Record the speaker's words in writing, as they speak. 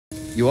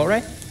You all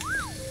right?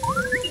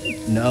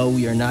 No,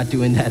 we are not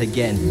doing that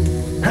again.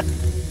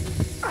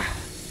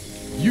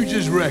 You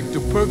just wrecked a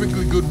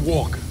perfectly good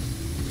walker.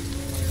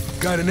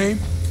 Got a name?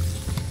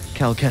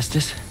 Cal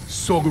Kestis?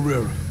 Saw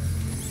Gerrera.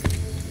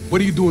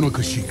 What are you doing on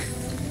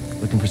Kashyyyk?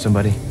 Looking for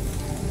somebody.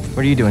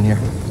 What are you doing here?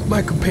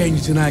 My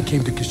companions and I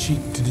came to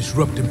Kashyyyk to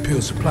disrupt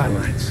Imperial supply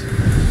lines.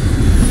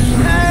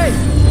 Hey!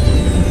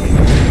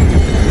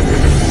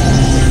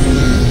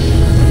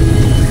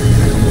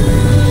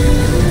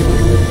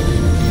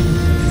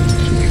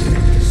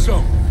 So,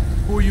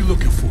 who are you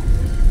looking for?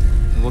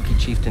 A Wookiee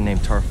chieftain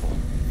named Tarful.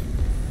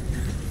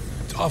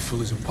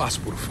 Tarful is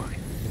impossible to find.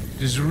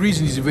 There's a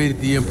reason he's evaded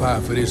the Empire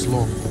for this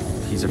long.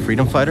 He's a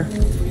freedom fighter?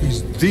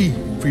 He's the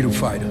freedom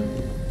fighter.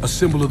 A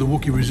symbol of the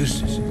Wookiee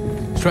resistance.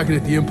 Striking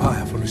at the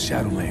Empire from the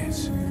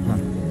Shadowlands.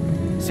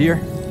 Seer,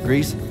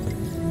 Grease,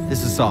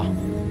 this is Saul.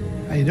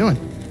 How you doing?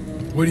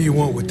 What do you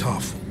want with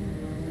Tarful?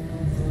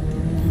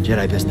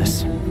 Jedi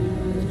business.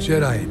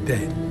 Jedi are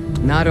dead.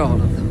 Not all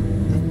of them.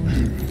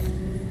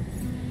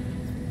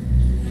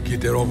 You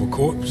get that off a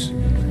corpse?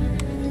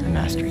 The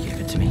Master gave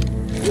it to me.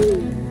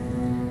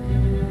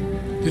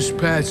 This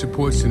pad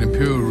supports an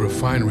Imperial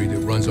refinery that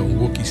runs on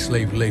Wookiee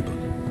slave labor.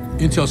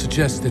 Intel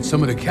suggests that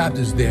some of the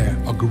captives there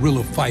are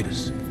guerrilla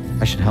fighters.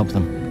 I should help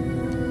them.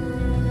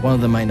 One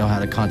of them might know how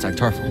to contact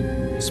Tarful.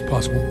 It's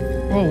possible.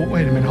 Oh,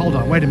 wait a minute, hold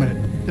on, wait a minute.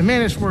 The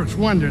Mantis works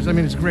wonders. I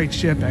mean, it's a great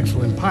ship,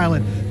 excellent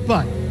pilot,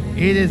 but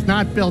it is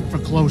not built for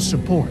close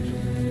support.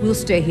 We'll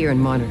stay here and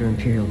monitor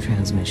Imperial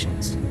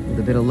transmissions. With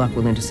a bit of luck,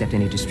 we'll intercept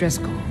any distress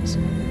calls.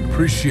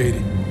 Appreciate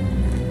it.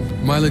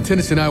 My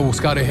lieutenants and I will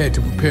scout ahead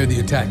to prepare the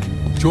attack.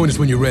 Join us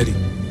when you're ready.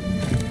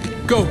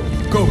 Go,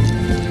 go!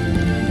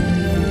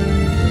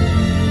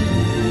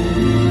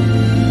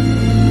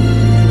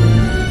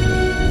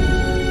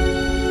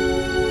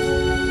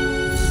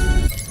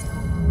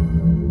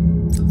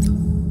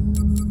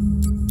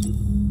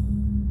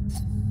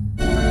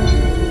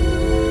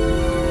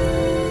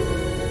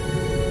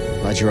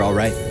 Glad you're all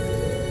right.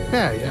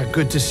 Yeah,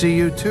 good to see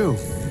you too.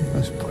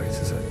 This place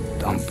is a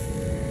dump.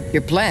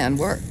 Your plan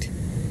worked.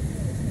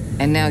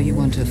 And now you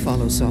want to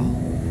follow Saul.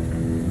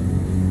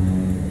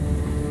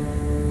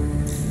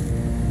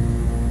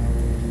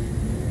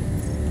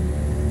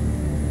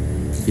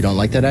 You don't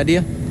like that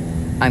idea?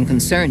 I'm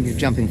concerned you're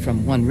jumping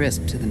from one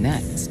risk to the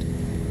next.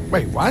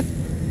 Wait, what?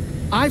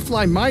 I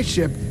fly my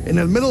ship in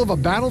the middle of a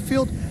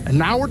battlefield, and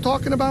now we're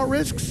talking about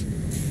risks?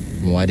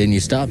 Why didn't you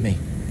stop me?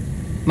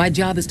 My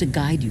job is to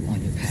guide you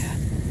on your path,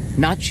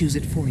 not choose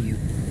it for you.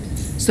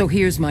 So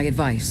here's my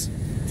advice.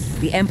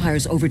 The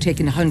Empire's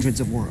overtaken hundreds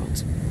of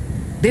worlds.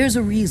 There's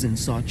a reason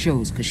Saw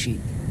chose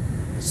Kashyyyk.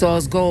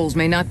 Saw's goals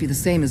may not be the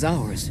same as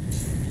ours.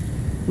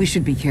 We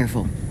should be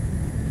careful.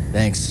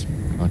 Thanks.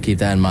 I'll keep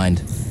that in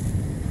mind.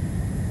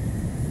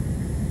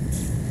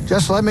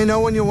 Just let me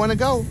know when you want to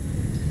go.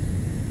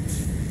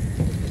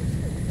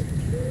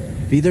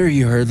 Have either of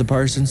you heard the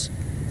Parsons?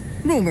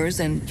 Rumors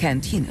and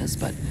cantinas,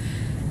 but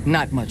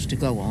not much to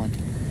go on.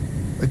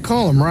 They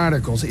call them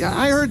radicals. Yeah,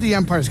 I heard the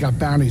Empire's got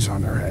bounties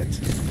on their heads.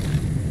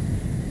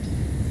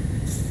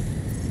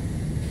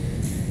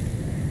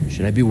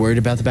 Should I be worried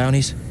about the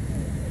bounties?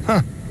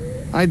 Huh.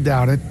 I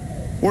doubt it.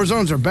 War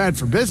zones are bad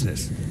for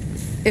business.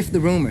 If the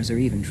rumors are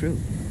even true.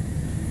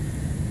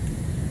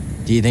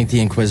 Do you think the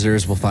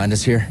Inquisitors will find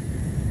us here?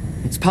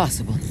 It's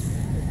possible.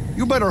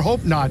 You better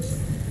hope not.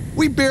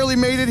 We barely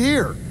made it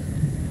here.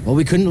 Well,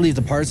 we couldn't leave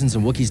the Parsons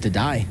and Wookiees to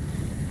die.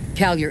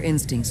 Cal, your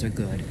instincts are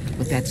good,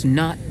 but that's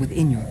not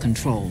within your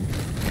control.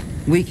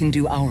 We can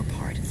do our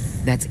part.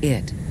 That's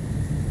it.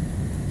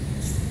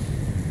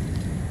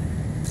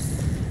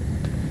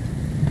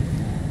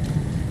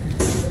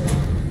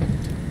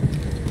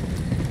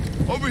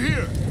 Over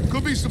here!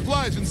 Could be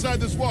supplies inside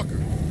this walker.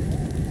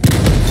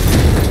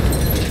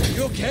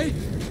 You okay?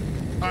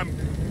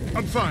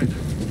 I'm fine.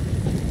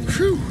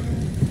 Phew!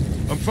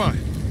 I'm fine.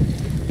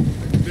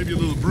 Maybe a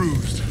little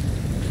bruised,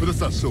 but it's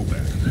not so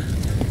bad.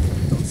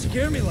 Don't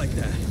scare me like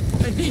that.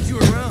 I need you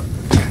around.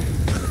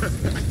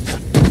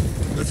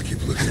 Let's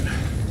keep looking.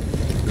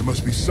 There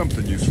must be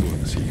something useful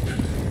in this heap.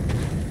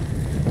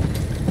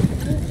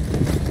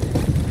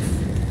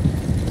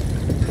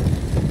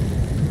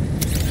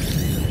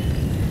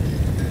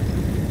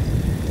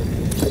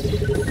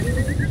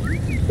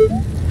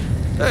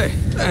 Hey,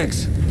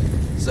 thanks.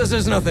 Says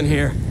there's nothing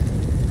here.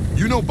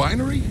 You know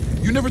binary?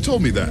 You never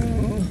told me that.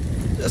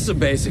 Just the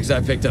basics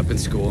I picked up in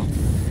school.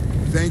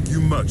 Thank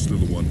you much,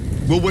 little one.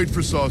 We'll wait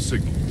for Saw's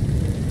signal.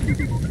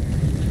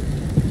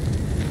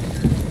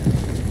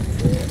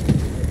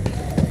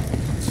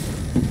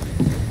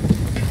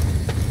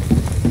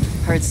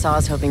 Heard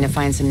Saw's hoping to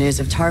find some news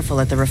of Tarful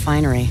at the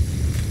refinery.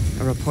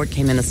 A report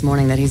came in this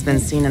morning that he's been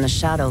seen in the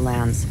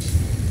Shadowlands.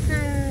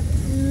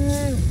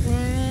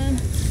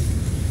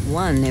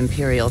 One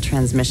Imperial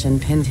transmission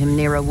pinned him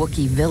near a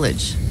Wookiee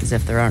village, as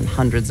if there aren't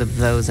hundreds of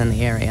those in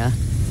the area.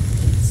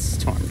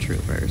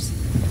 Stormtroopers.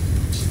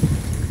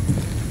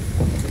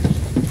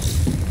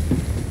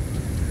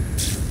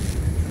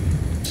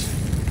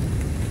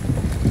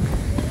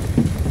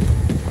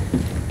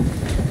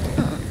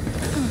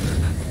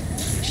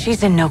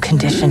 She's in no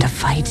condition to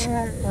fight.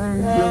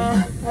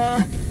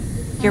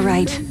 You're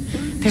right.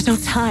 There's no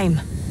time.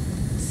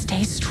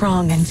 Stay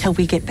strong until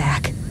we get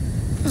back.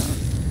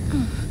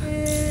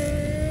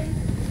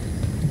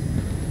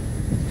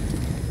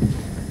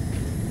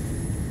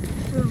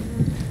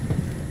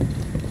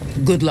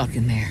 Good luck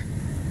in there.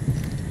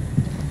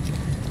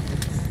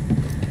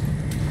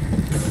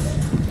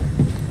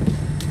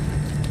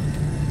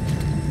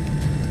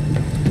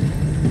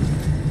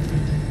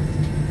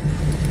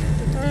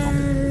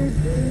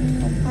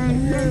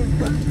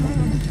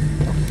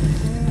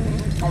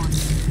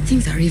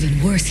 Things are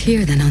even worse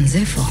here than on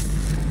Zepho.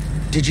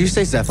 Did you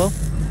say Zepho?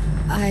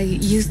 I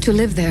used to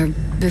live there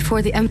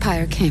before the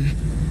Empire came.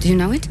 Do you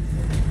know it?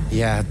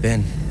 Yeah, I've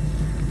been.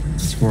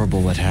 It's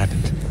horrible what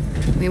happened.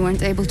 We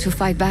weren't able to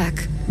fight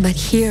back, but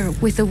here,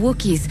 with the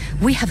Wookiees,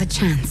 we have a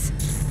chance.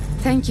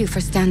 Thank you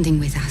for standing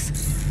with us.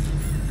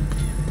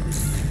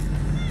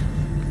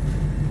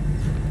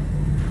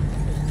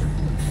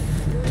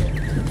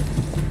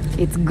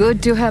 It's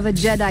good to have a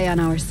Jedi on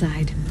our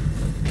side.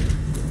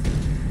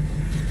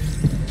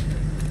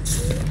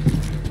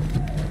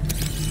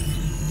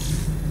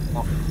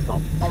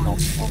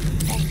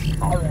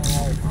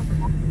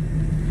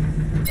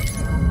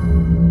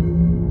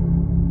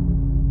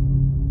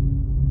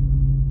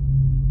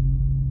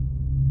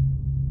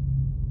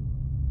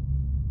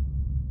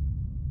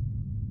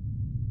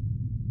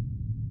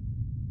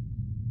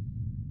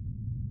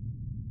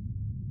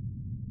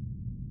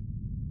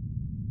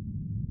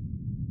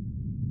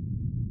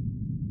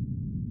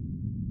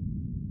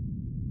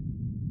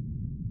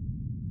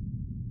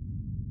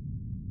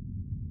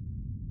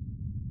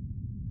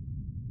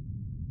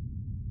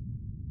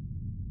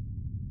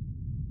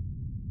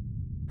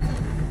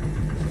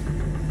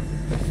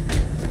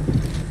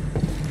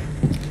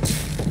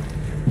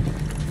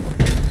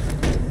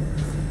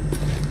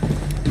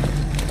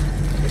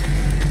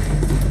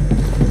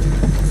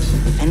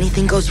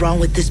 Anything goes wrong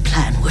with this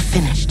plan, we're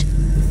finished.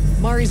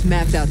 Mari's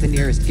mapped out the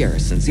nearest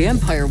garrisons. The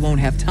Empire won't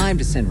have time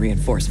to send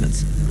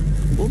reinforcements.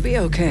 We'll be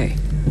okay.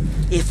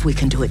 If we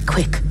can do it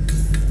quick.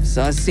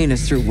 Saw's seen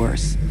us through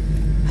worse.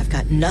 I've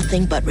got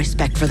nothing but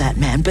respect for that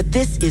man, but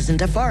this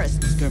isn't a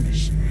forest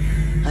skirmish.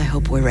 I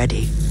hope we're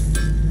ready.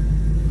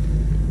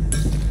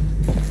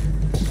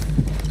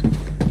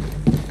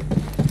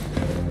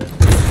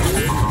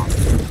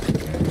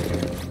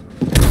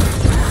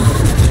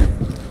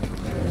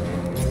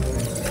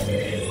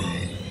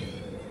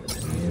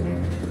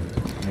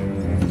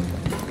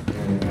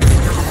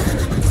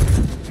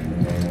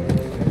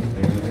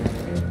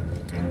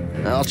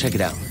 I'll check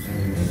it out.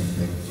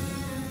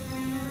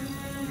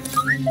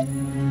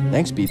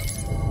 Thanks, Beef.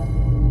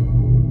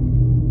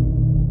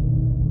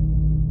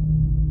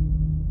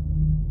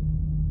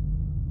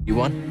 You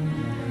won?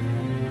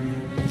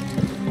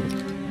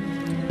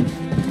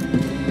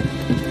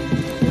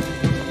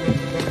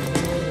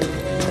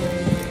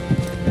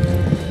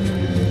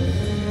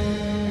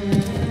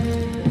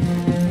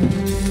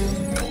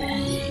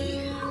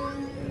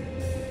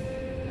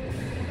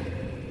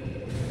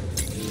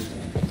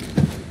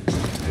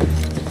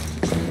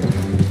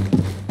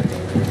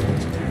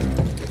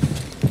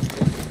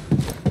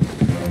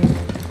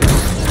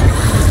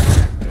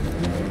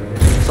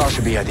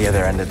 Should be at the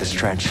other end of this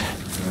trench.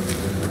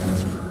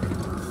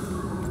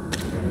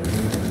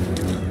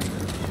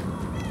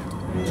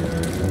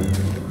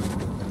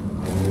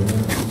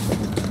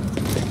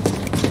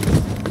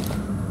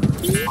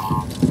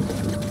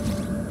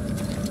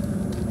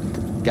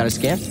 Got a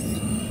scan?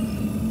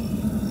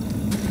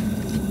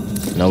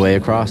 No way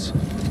across.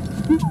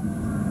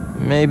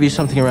 Maybe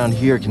something around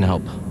here can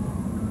help.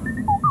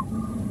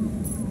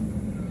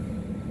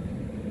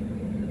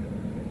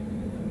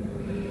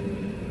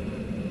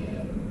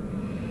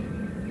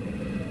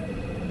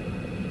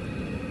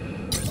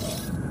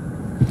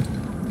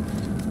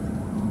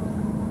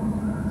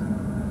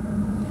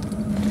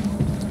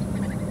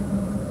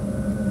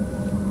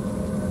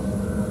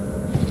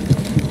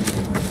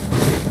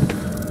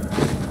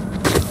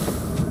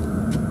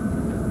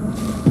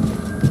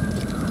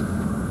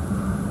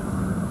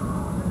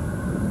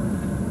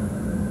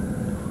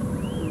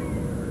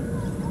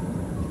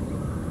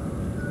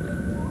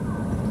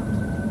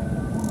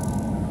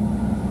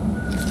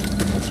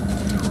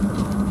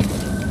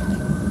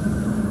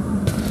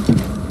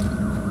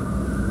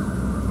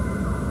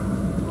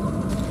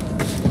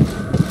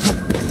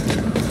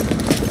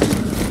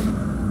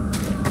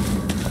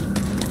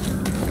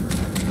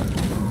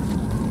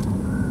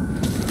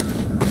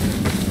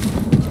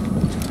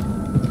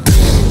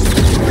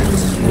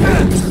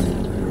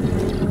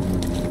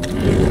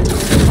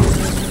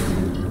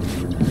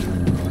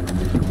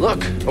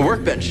 Look, a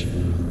workbench.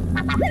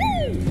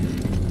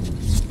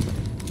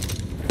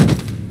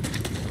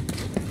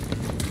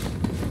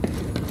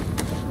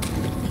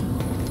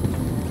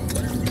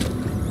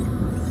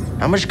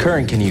 How much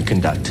current can you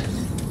conduct?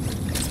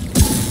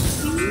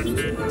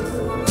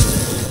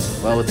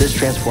 Well, with this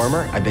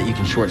transformer, I bet you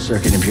can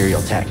short-circuit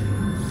Imperial tech.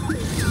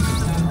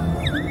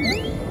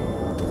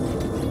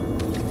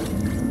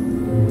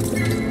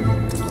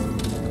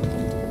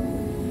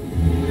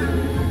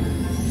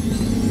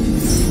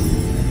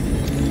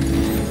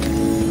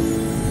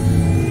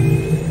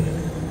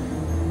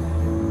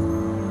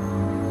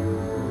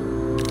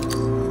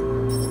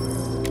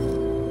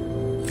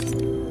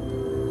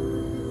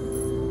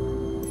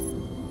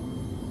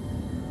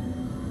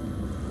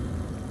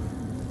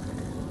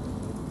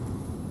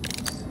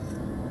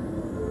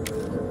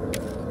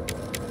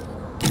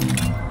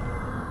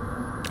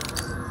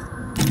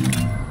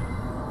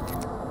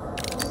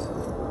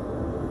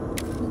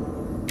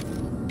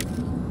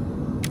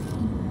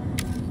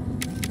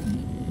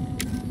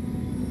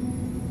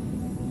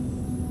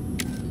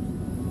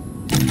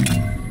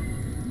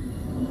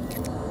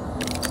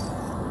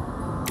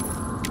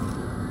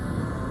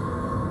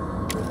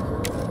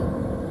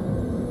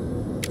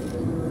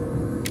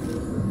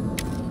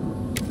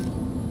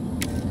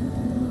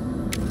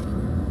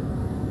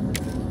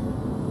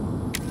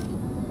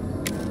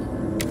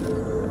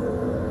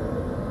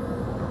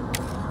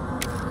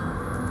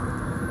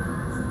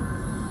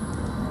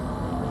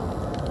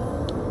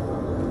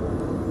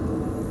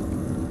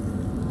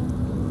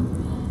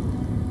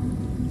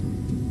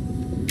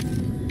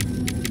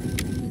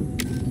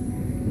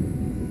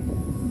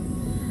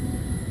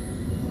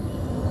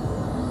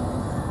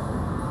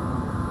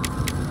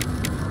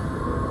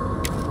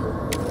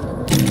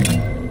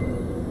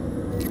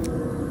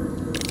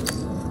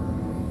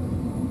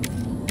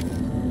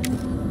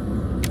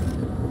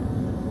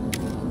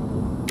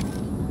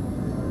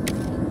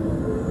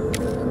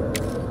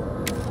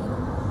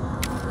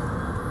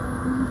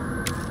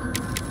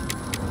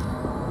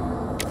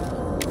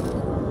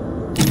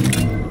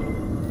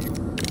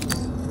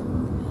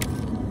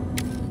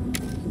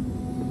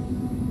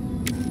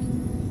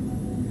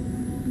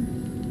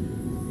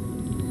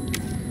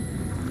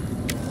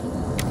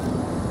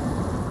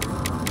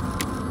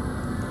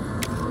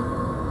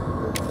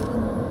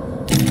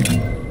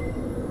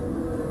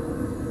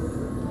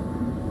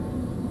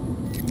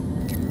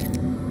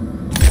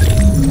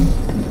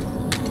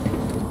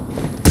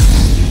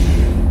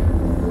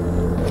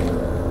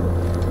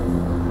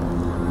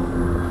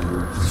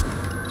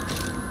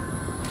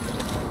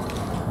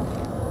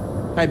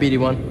 Hi,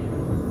 BD1.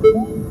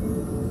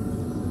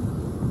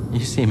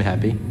 You seem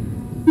happy.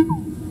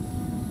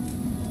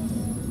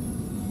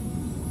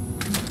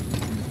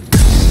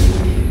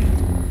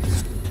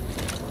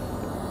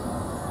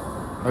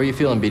 How are you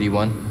feeling,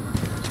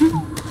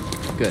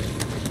 BD1? Good.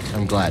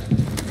 I'm glad.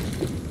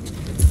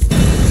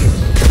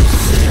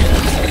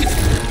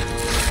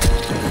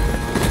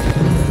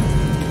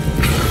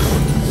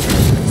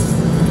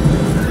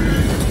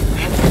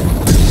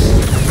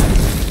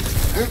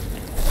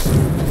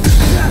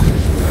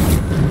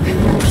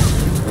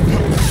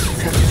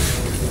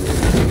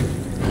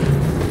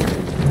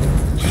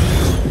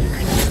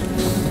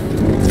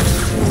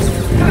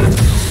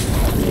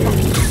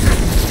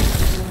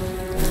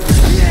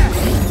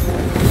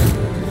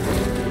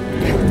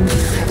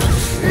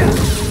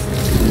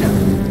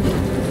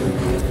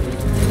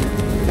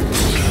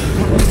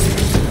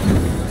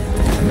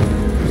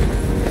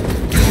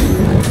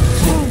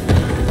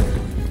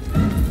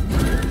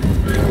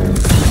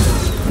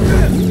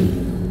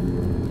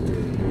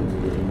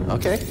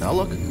 Okay, I'll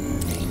look.